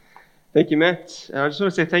Thank you, Matt. I just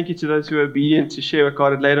want to say thank you to those who are obedient to share what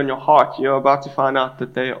God had laid on your heart. You're about to find out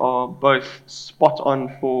that they are both spot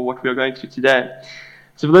on for what we are going through today.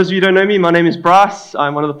 So for those of you who don't know me, my name is Bryce.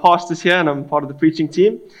 I'm one of the pastors here and I'm part of the preaching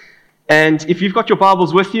team. And if you've got your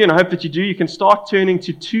Bibles with you, and I hope that you do, you can start turning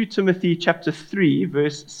to 2 Timothy chapter 3,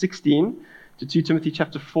 verse 16, to 2 Timothy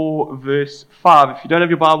chapter 4, verse 5. If you don't have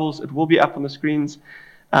your Bibles, it will be up on the screens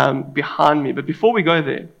behind me. But before we go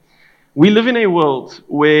there, we live in a world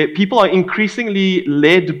where people are increasingly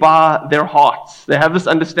led by their hearts. They have this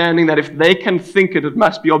understanding that if they can think it, it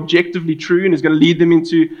must be objectively true and is going to lead them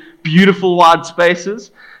into beautiful wide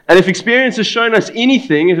spaces. And if experience has shown us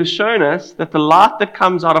anything, it has shown us that the light that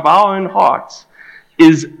comes out of our own hearts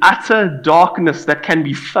is utter darkness that can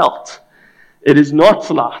be felt. It is not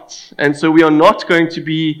light. And so we are not going to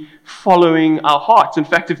be following our hearts. In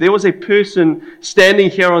fact, if there was a person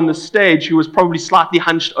standing here on the stage who was probably slightly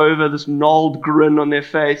hunched over, this gnarled grin on their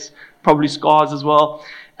face, probably scars as well,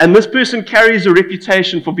 and this person carries a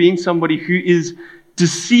reputation for being somebody who is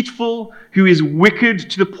deceitful, who is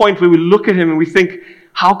wicked to the point where we look at him and we think,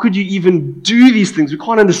 how could you even do these things? We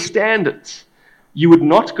can't understand it. You would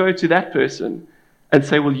not go to that person and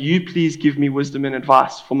say, will you please give me wisdom and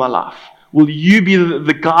advice for my life? Will you be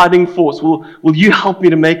the guiding force? Will you help me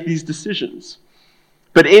to make these decisions?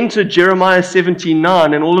 But enter Jeremiah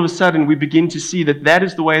 17:9, and all of a sudden we begin to see that that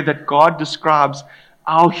is the way that God describes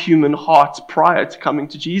our human hearts prior to coming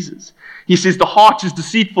to Jesus. He says the heart is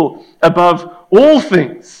deceitful above all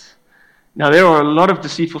things. Now there are a lot of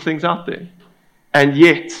deceitful things out there. And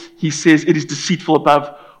yet he says it is deceitful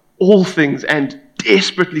above all things and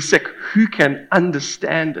desperately sick. Who can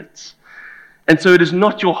understand it? And so it is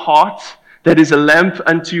not your heart that is a lamp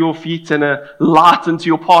unto your feet and a light unto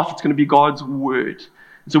your path. It's going to be God's word.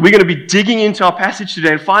 So we're going to be digging into our passage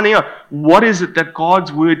today and finding out what is it that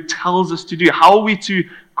God's word tells us to do. How are we to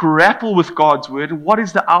grapple with God's word, and what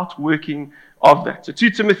is the outworking of that? So 2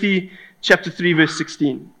 Timothy chapter 3, verse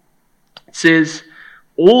 16. It says,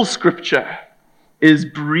 all scripture is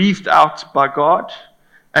breathed out by God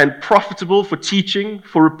and profitable for teaching,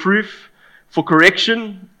 for reproof, for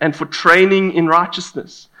correction, and for training in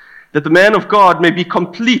righteousness, that the man of God may be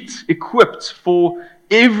complete, equipped for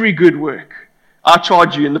every good work. I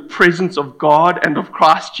charge you in the presence of God and of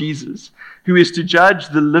Christ Jesus, who is to judge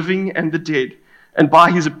the living and the dead, and by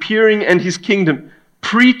his appearing and his kingdom,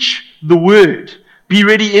 preach the word. Be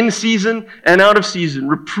ready in season and out of season.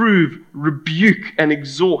 Reprove, rebuke, and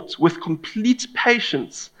exhort with complete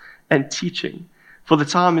patience and teaching. For the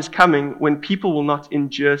time is coming when people will not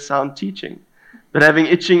endure sound teaching, but having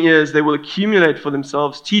itching ears, they will accumulate for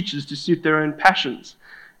themselves teachers to suit their own passions.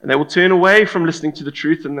 And they will turn away from listening to the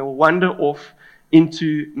truth, and they will wander off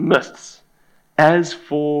into myths. As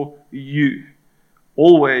for you,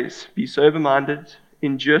 always be sober-minded,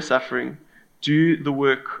 endure suffering, do the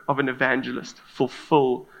work of an evangelist,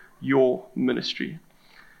 fulfill your ministry.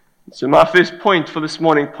 So my first point for this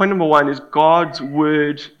morning, point number one, is God's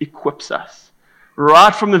word equips us.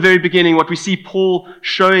 Right from the very beginning, what we see Paul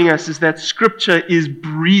showing us is that Scripture is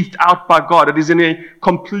breathed out by God. It is in a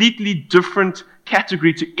completely different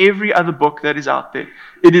category to every other book that is out there.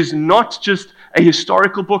 It is not just a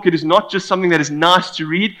historical book. It is not just something that is nice to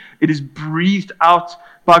read. It is breathed out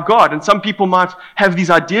by God. And some people might have these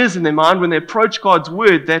ideas in their mind when they approach God's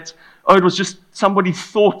word that, it was just somebody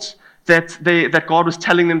thought that God was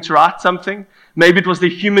telling them to write something. Maybe it was their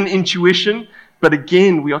human intuition. But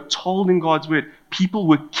again, we are told in God's word, people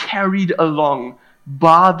were carried along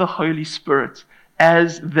by the Holy Spirit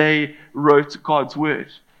as they wrote God's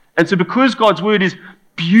word. And so because God's word is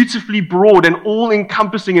beautifully broad and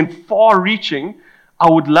all-encompassing and far-reaching, I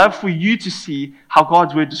would love for you to see how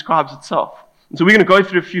God's word describes itself. And so we're going to go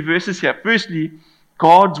through a few verses here. Firstly,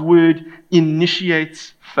 God's word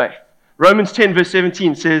initiates faith. Romans 10 verse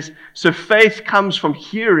 17 says, so faith comes from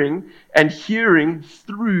hearing, and hearing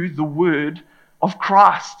through the word of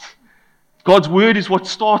Christ. God's word is what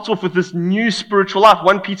starts off with this new spiritual life.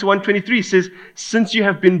 1 Peter 1:23 says, since you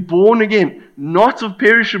have been born again, not of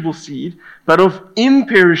perishable seed, but of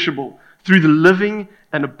imperishable, through the living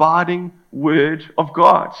and abiding word of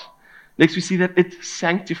God. Next, we see that it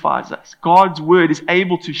sanctifies us. God's word is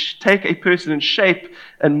able to take a person and shape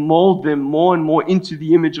and mold them more and more into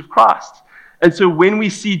the image of Christ. And so when we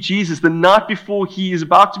see Jesus, the night before he is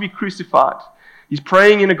about to be crucified, he's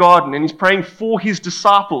praying in a garden and he's praying for his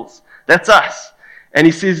disciples. That's us. And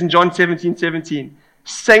he says in John 17:17,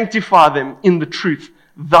 sanctify them in the truth.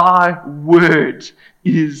 Thy word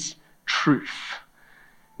is truth.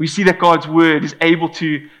 We see that God's word is able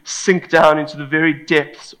to sink down into the very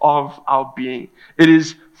depths of our being. It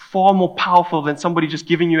is far more powerful than somebody just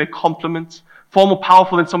giving you a compliment, Far more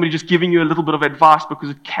powerful than somebody just giving you a little bit of advice, because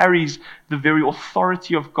it carries the very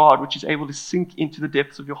authority of God, which is able to sink into the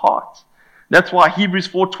depths of your heart. That's why Hebrews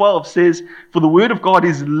 4:12 says, "For the word of God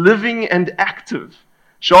is living and active,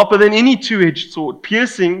 sharper than any two-edged sword,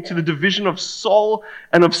 piercing to the division of soul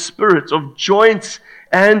and of spirit, of joints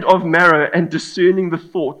and of marrow, and discerning the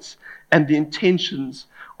thoughts and the intentions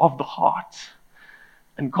of the heart."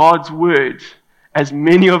 And God's word, as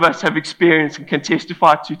many of us have experienced and can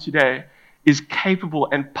testify to today, is capable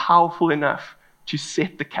and powerful enough to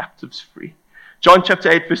set the captives free. John chapter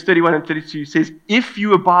 8, verse 31 and 32 says, "If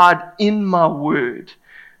you abide in my word,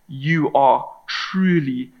 you are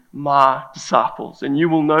truly my disciples, and you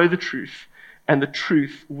will know the truth, and the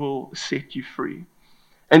truth will set you free."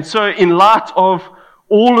 And so in light of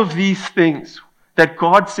all of these things that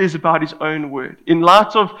God says about his own word, in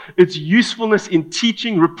light of its usefulness in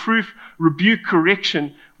teaching, reproof, rebuke,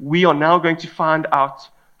 correction, we are now going to find out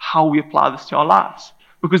how we apply this to our lives.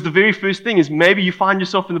 Because the very first thing is, maybe you find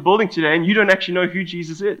yourself in the building today and you don't actually know who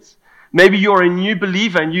Jesus is. Maybe you're a new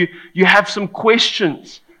believer and you have some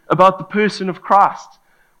questions about the person of Christ.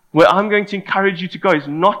 Where I'm going to encourage you to go is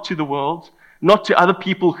not to the world, not to other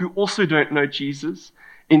people who also don't know Jesus.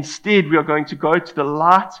 Instead, we are going to go to the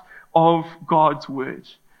light of God's word.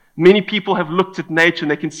 Many people have looked at nature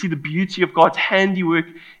and they can see the beauty of God's handiwork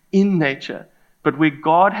in nature. But where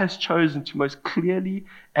God has chosen to most clearly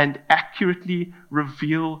and accurately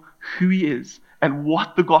reveal who he is and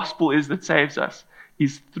what the gospel is that saves us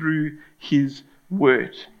is through his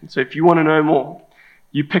word. And so if you want to know more,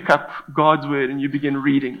 you pick up God's word and you begin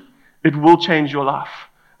reading. It will change your life.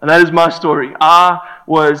 And that is my story. I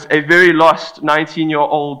was a very lost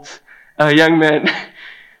 19-year-old young man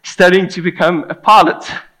studying to become a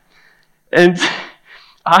pilot. And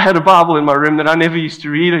I had a Bible in my room that I never used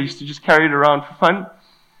to read. I used to just carry it around for fun.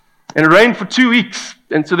 And it rained for 2 weeks,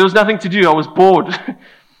 and so there was nothing to do. I was bored.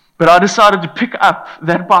 But I decided to pick up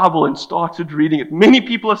that Bible and started reading it. Many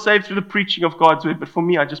people are saved through the preaching of God's word, but for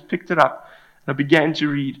me, I just picked it up and I began to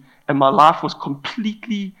read. And my life was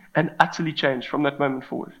completely and utterly changed from that moment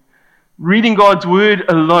forward. Reading God's word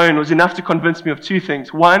alone was enough to convince me of two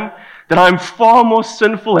things. One, that I'm far more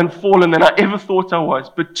sinful and fallen than I ever thought I was.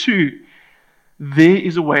 But two, there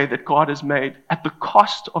is a way that God has made at the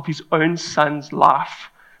cost of his own son's life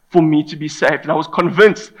for me to be saved. And I was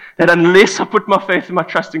convinced that unless I put my faith and my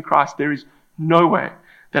trust in Christ, there is no way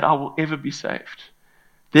that I will ever be saved.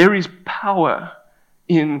 There is power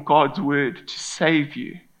in God's word to save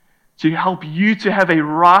you, to help you to have a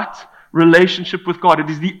right relationship with God. It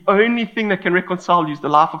is the only thing that can reconcile you is the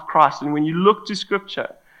life of Christ. And when you look to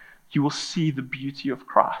Scripture, you will see the beauty of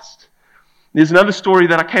Christ. There's another story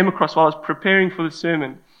that I came across while I was preparing for the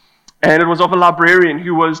sermon, and it was of a librarian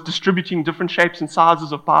who was distributing different shapes and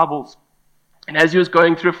sizes of Bibles. And as he was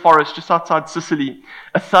going through a forest just outside Sicily,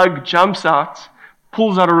 a thug jumps out,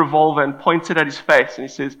 pulls out a revolver and points it at his face, and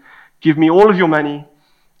he says, "Give me all of your money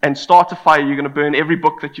and start a fire. You're going to burn every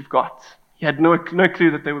book that you've got." He had no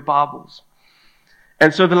clue that they were Bibles.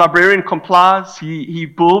 And so the librarian complies. He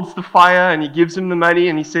builds the fire and he gives him the money,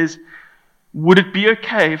 and he says, "Would it be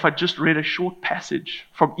okay if I just read a short passage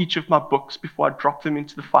from each of my books before I drop them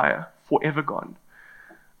into the fire, forever gone?"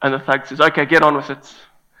 And the thug says, "Okay, get on with it."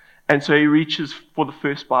 And so he reaches for the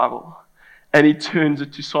first Bible and he turns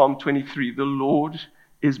it to Psalm 23, "The Lord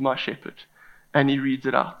is my shepherd." And he reads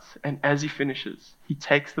it out. And as he finishes, he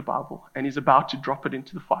takes the Bible and he's about to drop it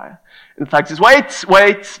into the fire. And the thug says,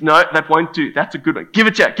 wait, no, that won't do. That's a good one. Give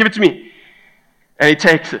it to me. And he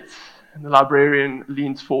takes it. And the librarian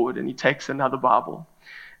leans forward and he takes another Bible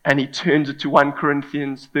and he turns it to 1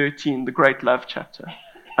 Corinthians 13, the great love chapter.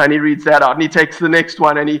 And he reads that out. And he takes the next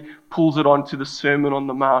one and he pulls it onto the Sermon on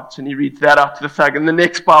the Mount and he reads that out to the thug. And the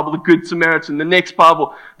next Bible, the Good Samaritan. The next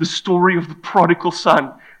Bible, the story of the prodigal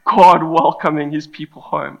son, God welcoming his people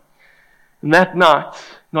home. And that night,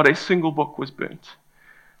 not a single book was burnt.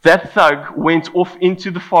 That thug went off into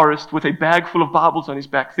the forest with a bag full of Bibles on his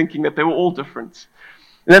back, thinking that they were all different.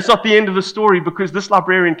 And that's not the end of the story, because this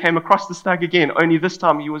librarian came across this thug again, only this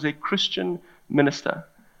time he was a Christian minister,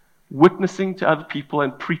 witnessing to other people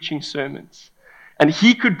and preaching sermons. And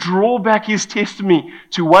he could draw back his testimony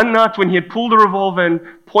to one night when he had pulled a revolver and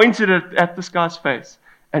pointed it at this guy's face,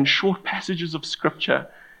 and short passages of Scripture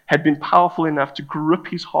had been powerful enough to grip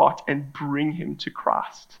his heart and bring him to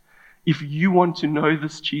Christ. If you want to know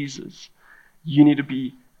this Jesus, you need to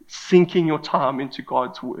be sinking your time into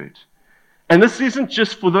God's word. And this isn't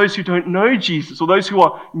just for those who don't know Jesus or those who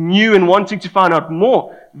are new and wanting to find out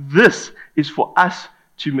more. This is for us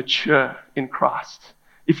to mature in Christ.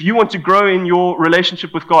 If you want to grow in your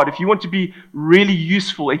relationship with God, if you want to be really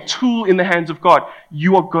useful, a tool in the hands of God,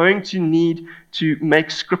 you are going to need to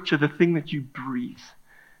make Scripture the thing that you breathe.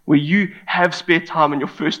 Where you have spare time and your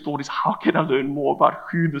first thought is, how can I learn more about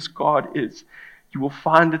who this God is? You will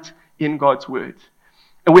find it in God's Word.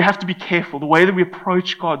 And we have to be careful. The way that we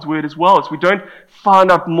approach God's Word as well is we don't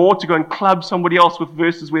find out more to go and club somebody else with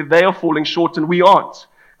verses where they are falling short and we aren't.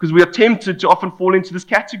 Because we are tempted to often fall into this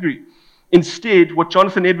category. Instead, what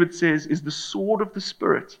Jonathan Edwards says is the sword of the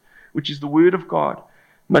Spirit, which is the Word of God,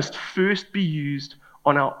 must first be used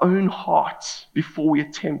on our own hearts before we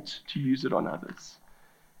attempt to use it on others.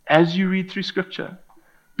 As you read through Scripture,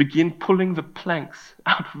 begin pulling the planks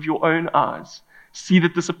out of your own eyes. See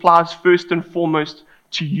that this applies first and foremost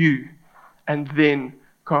to you, and then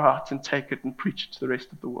go out and take it and preach it to the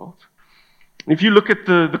rest of the world. If you look at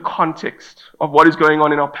the context of what is going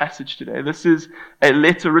on in our passage today, this is a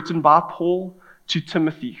letter written by Paul to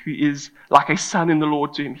Timothy, who is like a son in the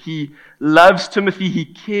Lord to him. He loves Timothy, he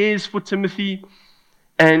cares for Timothy,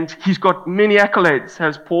 and he's got many accolades,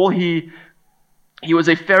 has Paul. He was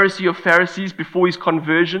a Pharisee of Pharisees before his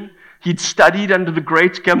conversion. He'd studied under the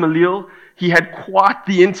great Gamaliel. He had quite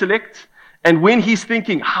the intellect. And when he's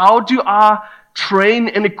thinking, how do I train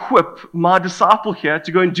and equip my disciple here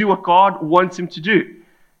to go and do what God wants him to do?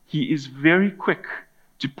 He is very quick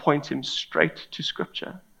to point him straight to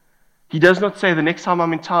Scripture. He does not say, the next time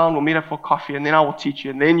I'm in town, we'll meet up for coffee, and then I will teach you,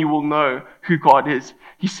 and then you will know who God is.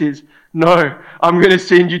 He says, no, I'm going to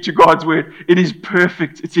send you to God's Word. It is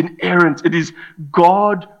perfect. It's inerrant. It is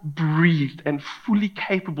God-breathed and fully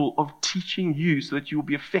capable of teaching you so that you will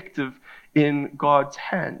be effective in God's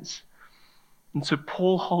hands. And so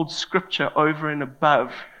Paul holds Scripture over and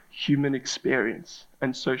above human experience,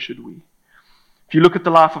 and so should we. If you look at the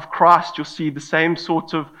life of Christ, you'll see the same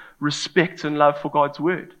sort of respect and love for God's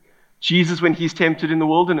Word. Jesus, when he's tempted in the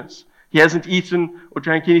wilderness, he hasn't eaten or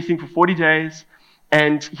drank anything for 40 days,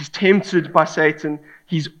 and he's tempted by Satan.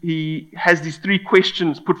 He has these 3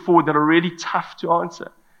 questions put forward that are really tough to answer.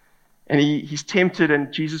 And he's tempted,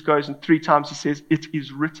 and Jesus goes, and 3 times he says, it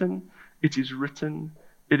is written, it is written,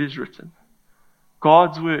 it is written.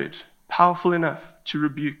 God's Word, powerful enough to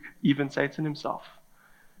rebuke even Satan himself.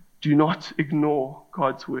 Do not ignore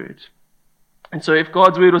God's Word. And so if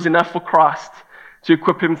God's Word was enough for Christ to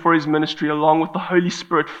equip him for his ministry, along with the Holy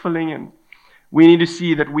Spirit filling him, we need to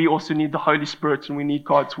see that we also need the Holy Spirit, and we need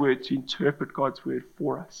God's Word to interpret God's Word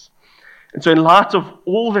for us. And so in light of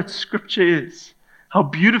all that Scripture is, how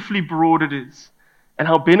beautifully broad it is, and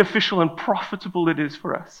how beneficial and profitable it is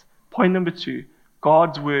for us, point number 2,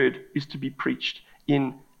 God's Word is to be preached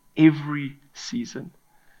in every season.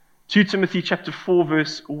 2 Timothy chapter 4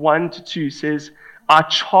 verse 1-2 says, I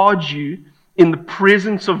charge you in the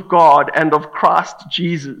presence of God and of Christ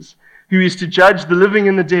Jesus, who is to judge the living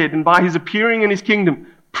and the dead, and by his appearing in his kingdom,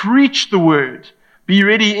 preach the word. Be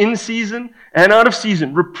ready in season and out of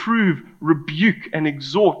season. Reprove, rebuke, and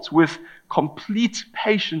exhort with complete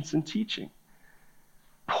patience and teaching.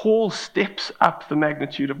 Paul steps up the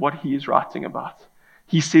magnitude of what he is writing about.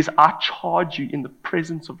 He says, I charge you in the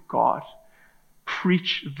presence of God.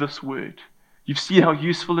 Preach this word. You see how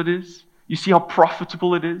useful it is? You see how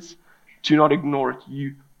profitable it is? Do not ignore it.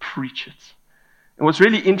 You preach it. And what's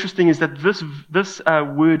really interesting is that this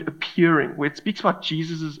word appearing, where it speaks about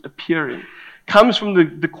Jesus' appearing, comes from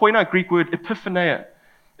the Koine Greek word epiphaneia.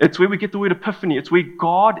 It's where we get the word epiphany. It's where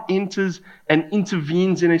God enters and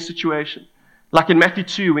intervenes in a situation. Like in Matthew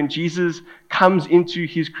 2, when Jesus comes into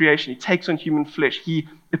his creation, he takes on human flesh, he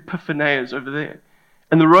epiphaneias over there.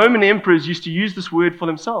 And the Roman emperors used to use this word for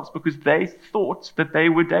themselves because they thought that they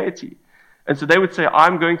were deity. And so they would say,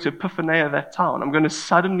 I'm going to epiphaneia that town. I'm going to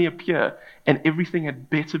suddenly appear, and everything had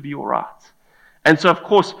better be all right. And so, of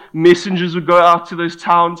course, messengers would go out to those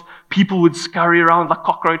towns. People would scurry around like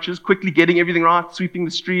cockroaches, quickly getting everything right, sweeping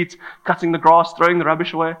the streets, cutting the grass, throwing the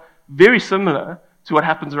rubbish away. Very similar to what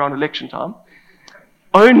happens around election time.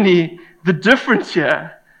 Only the difference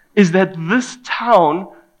here is that this town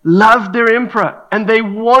loved their emperor, and they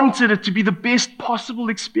wanted it to be the best possible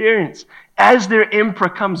experience as their emperor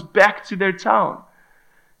comes back to their town.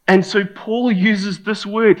 And so Paul uses this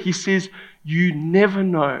word. He says, you never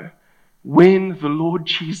know when the Lord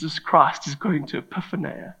Jesus Christ is going to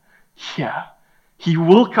epiphaneia. Yeah, he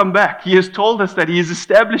will come back. He has told us that. He has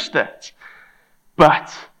established that.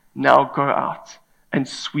 But now go out and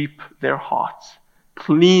sweep their hearts.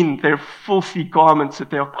 Clean their filthy garments that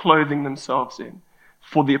they are clothing themselves in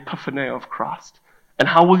for the epiphaneia of Christ. And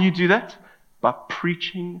how will you do that? By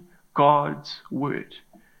preaching God's word.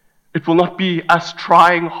 It will not be us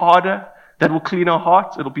trying harder that will clean our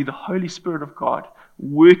hearts. It'll be the Holy Spirit of God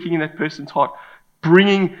working in that person's heart,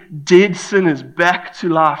 bringing dead sinners back to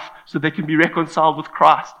life so they can be reconciled with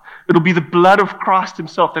Christ. It'll be the blood of Christ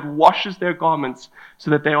himself that washes their garments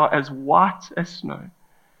so that they are as white as snow.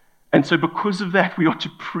 And so because of that, we ought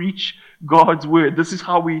to preach God's word. This is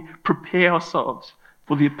how we prepare ourselves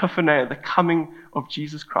for the Epiphania, the coming of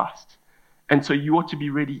Jesus Christ. And so you ought to be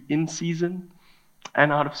ready in season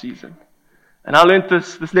and out of season. And I learned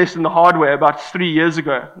this lesson the hard way about 3 years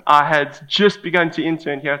ago. I had just begun to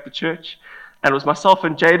intern here at the church. And it was myself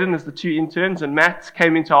and Jaden as the 2 interns. And Matt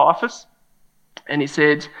came into our office. And he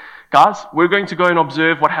said, guys, we're going to go and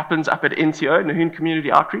observe what happens up at NCO, Nahoon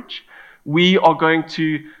Community Outreach. We are going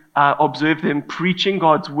to observe them preaching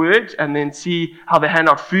God's word and then see how they hand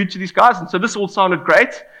out food to these guys. And so this all sounded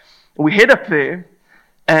great. We head up there.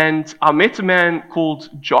 And I met a man called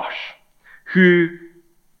Josh, who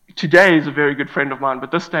today is a very good friend of mine,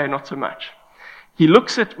 but this day not so much. He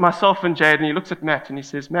looks at myself and Jade, and he looks at Matt, and he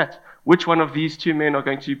says, Matt, which one of these 2 men are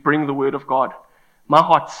going to bring the word of God? My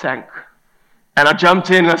heart sank. And I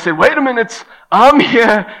jumped in and I said, wait a minute, I'm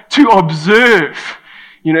here to observe,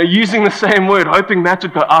 using the same word, hoping Matt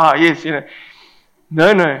would go, yes,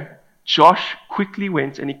 No. Josh quickly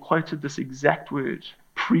went and he quoted this exact word,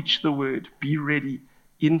 preach the word, be ready,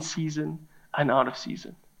 in season and out of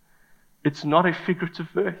season. It's not a figurative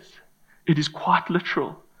verse. It is quite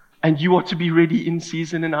literal. And you ought to be ready in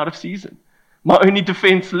season and out of season. My only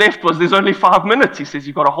defense left was there's only 5 minutes. He says,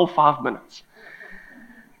 you've got a whole 5 minutes.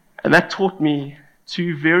 And that taught me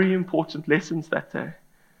 2 very important lessons that day.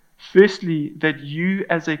 Firstly, that you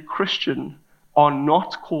as a Christian are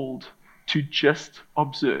not called to just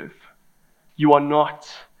observe. You are not.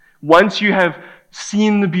 Once you have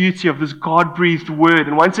seen the beauty of this God-breathed word,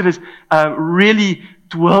 and once it has really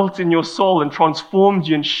dwelt in your soul and transformed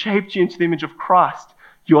you and shaped you into the image of Christ,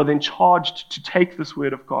 you are then charged to take this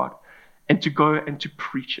word of God and to go and to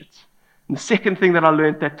preach it. And the second thing that I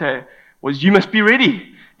learned that day was you must be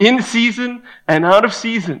ready in season and out of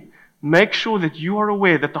season. Make sure that you are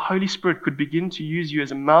aware that the Holy Spirit could begin to use you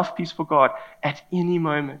as a mouthpiece for God at any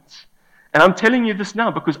moment. And I'm telling you this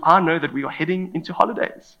now because I know that we are heading into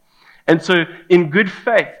holidays. And so in good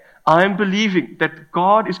faith, I am believing that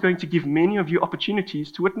God is going to give many of you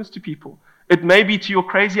opportunities to witness to people. It may be to your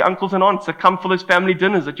crazy uncles and aunts that come for those family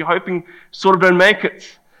dinners that you're hoping sort of don't make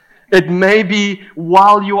it. It may be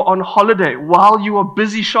while you're on holiday, while you are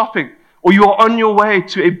busy shopping, or you are on your way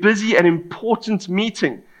to a busy and important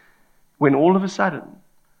meeting, when all of a sudden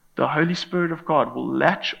the Holy Spirit of God will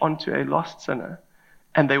latch onto a lost sinner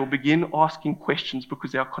and they will begin asking questions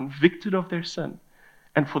because they are convicted of their sin.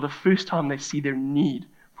 And for the first time, they see their need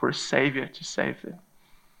for a Savior to save them.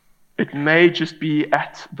 It may just be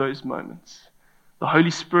at those moments. The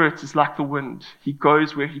Holy Spirit is like the wind. He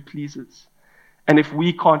goes where he pleases. And if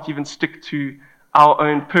we can't even stick to our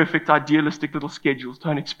own perfect, idealistic little schedules,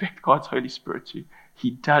 don't expect God's Holy Spirit to. He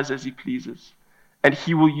does as he pleases. And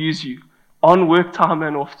he will use you on work time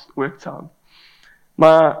and off work time.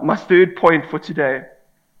 My third point for today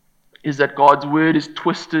is that God's word is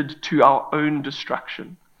twisted to our own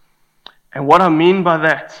destruction. And what I mean by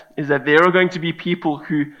that is that there are going to be people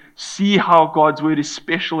who see how God's word is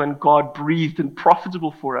special and God-breathed and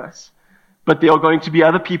profitable for us. But there are going to be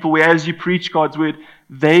other people where as you preach God's word,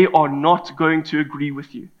 they are not going to agree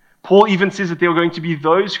with you. Paul even says that there are going to be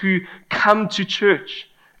those who come to church,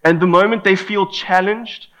 and the moment they feel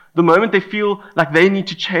challenged, the moment they feel like they need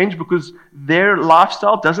to change because their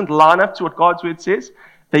lifestyle doesn't line up to what God's word says,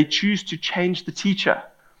 they choose to change the teacher.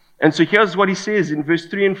 And so here's what he says in verse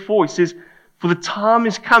 3 and 4. He says, for the time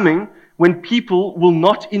is coming when people will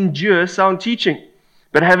not endure sound teaching,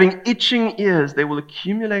 but having itching ears, they will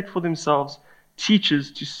accumulate for themselves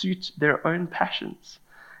teachers to suit their own passions,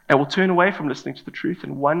 and will turn away from listening to the truth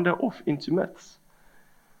and wander off into myths.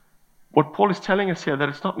 What Paul is telling us here, that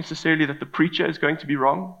it's not necessarily that the preacher is going to be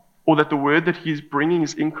wrong, or that the word that he's bringing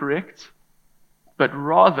is incorrect, but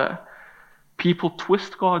rather people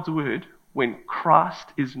twist God's word when Christ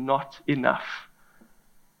is not enough.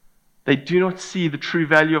 They do not see the true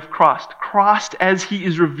value of Christ. Christ, as he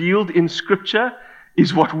is revealed in Scripture,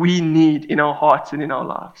 is what we need in our hearts and in our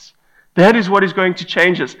lives. That is what is going to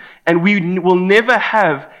change us. And we will never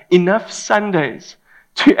have enough Sundays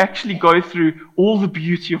to actually go through all the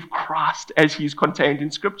beauty of Christ as he is contained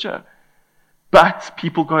in Scripture. But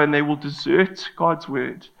people go and they will desert God's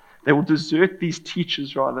word. They will desert these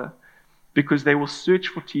teachers, rather, because they will search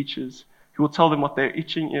for teachers who will tell them what their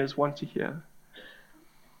itching ears want to hear.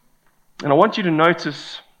 And I want you to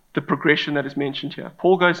notice the progression that is mentioned here.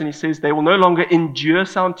 Paul goes and he says they will no longer endure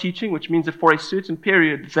sound teaching, which means that for a certain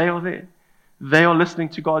period, they are there. They are listening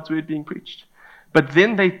to God's word being preached. But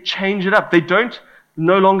then they change it up. They don't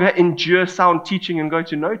no longer endure sound teaching and go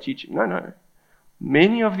to no teaching. No.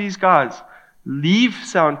 Many of these guys leave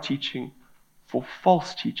sound teaching for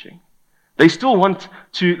false teaching. They still want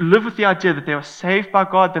to live with the idea that they are saved by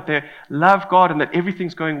God, that they love God, and that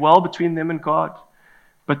everything's going well between them and God.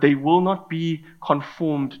 But they will not be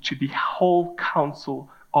conformed to the whole counsel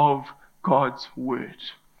of God's word.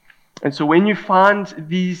 And so when you find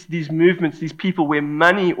these movements, these people where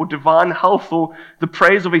money or divine health or the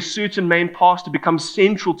praise of a certain main pastor becomes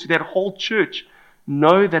central to that whole church,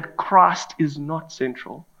 know that Christ is not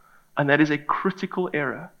central. And that is a critical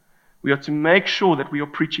error. We are to make sure that we are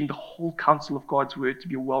preaching the whole counsel of God's word to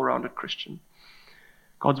be a well-rounded Christian.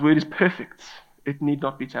 God's word is perfect. It need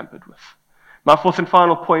not be tampered with. My fourth and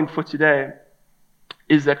final point for today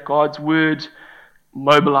is that God's word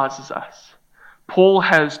mobilizes us. Paul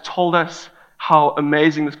has told us how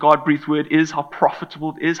amazing this God-breathed word is, how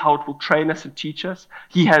profitable it is, how it will train us and teach us.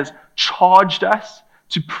 He has charged us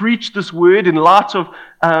to preach this word in light of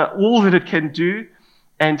all that it can do.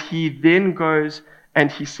 And he then goes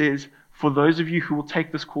and he says, for those of you who will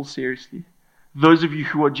take this call seriously, those of you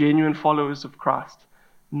who are genuine followers of Christ,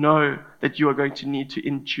 know that you are going to need to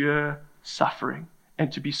endure suffering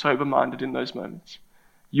and to be sober-minded in those moments.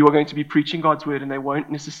 You are going to be preaching God's word and they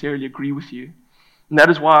won't necessarily agree with you. And that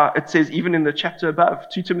is why it says, even in the chapter above,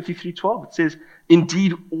 2 Timothy 3:12, it says,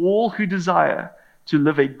 indeed, all who desire to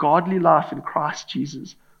live a godly life in Christ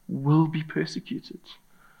Jesus will be persecuted.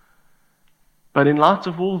 But in light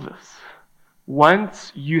of all this,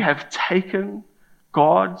 once you have taken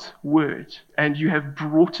God's word and you have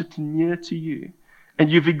brought it near to you, and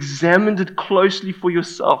you've examined it closely for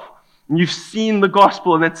yourself, and you've seen the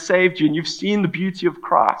gospel and that saved you, and you've seen the beauty of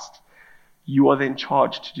Christ, you are then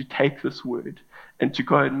charged to take this word and to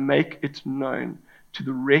go and make it known to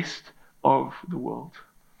the rest of the world.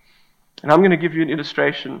 And I'm going to give you an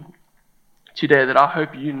illustration today that I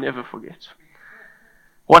hope you never forget.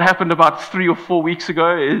 What happened about 3 or 4 weeks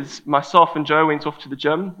ago is myself and Joe went off to the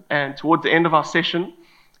gym, and towards the end of our session,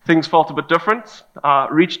 things felt a bit different. I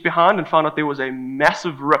reached behind and found out there was a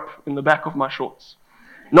massive rip in the back of my shorts.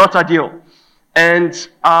 Not ideal. And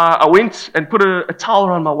I went and put a towel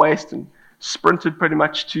around my waist and sprinted pretty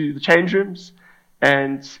much to the change rooms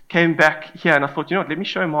and came back here, and I thought, let me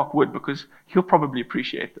show Mark Wood because he'll probably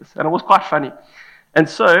appreciate this. And it was quite funny. And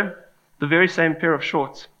so, the very same pair of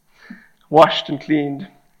shorts, washed and cleaned,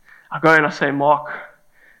 I go and I say, Mark,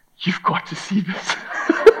 you've got to see this.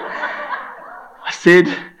 I said,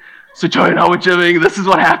 so Joe and I were gymming, this is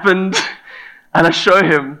what happened. And I show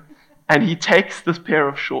him, and he takes this pair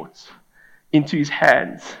of shorts into his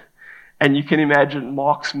hands. And you can imagine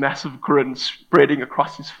Mark's massive grin spreading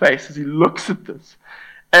across his face as he looks at this.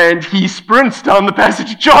 And he sprints down the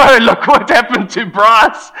passage. Joe, look what happened to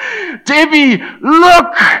Bryce. Debbie,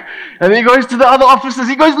 look. And he goes to the other officers.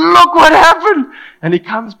 He goes, look what happened. And he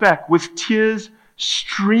comes back with tears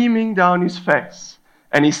streaming down his face.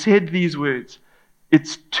 And he said these words,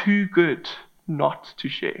 it's too good not to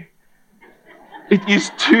share. It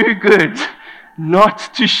is too good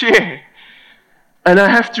not to share. And I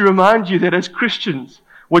have to remind you that as Christians,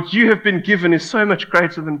 what you have been given is so much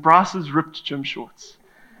greater than Bryce's ripped gym shorts.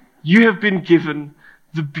 You have been given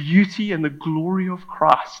the beauty and the glory of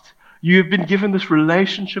Christ. You have been given this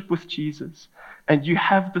relationship with Jesus. And you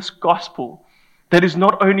have this gospel that is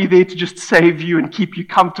not only there to just save you and keep you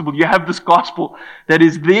comfortable. You have this gospel that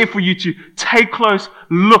is there for you to take close,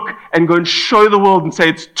 look, and go and show the world and say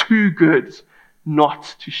it's too good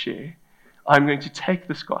not to share. I'm going to take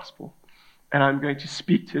this gospel and I'm going to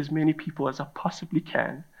speak to as many people as I possibly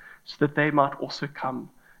can so that they might also come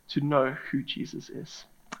to know who Jesus is.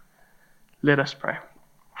 Let us pray.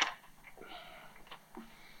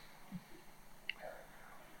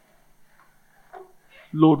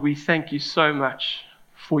 Lord, we thank you so much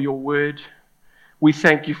for your word. We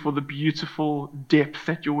thank you for the beautiful depth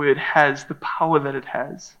that your word has, the power that it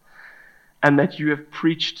has, and that you have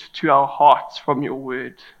preached to our hearts from your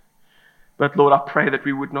word. But Lord, I pray that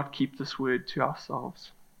we would not keep this word to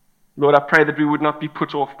ourselves. Lord, I pray that we would not be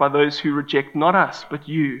put off by those who reject not us, but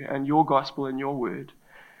you and your gospel and your word.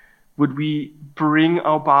 Would we bring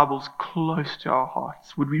our Bibles close to our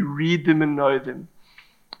hearts? Would we read them and know them?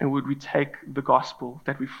 And would we take the gospel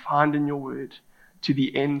that we find in your word to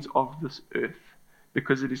the ends of this earth?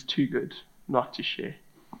 Because it is too good not to share.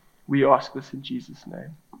 We ask this in Jesus'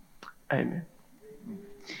 name. Amen.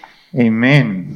 Amen.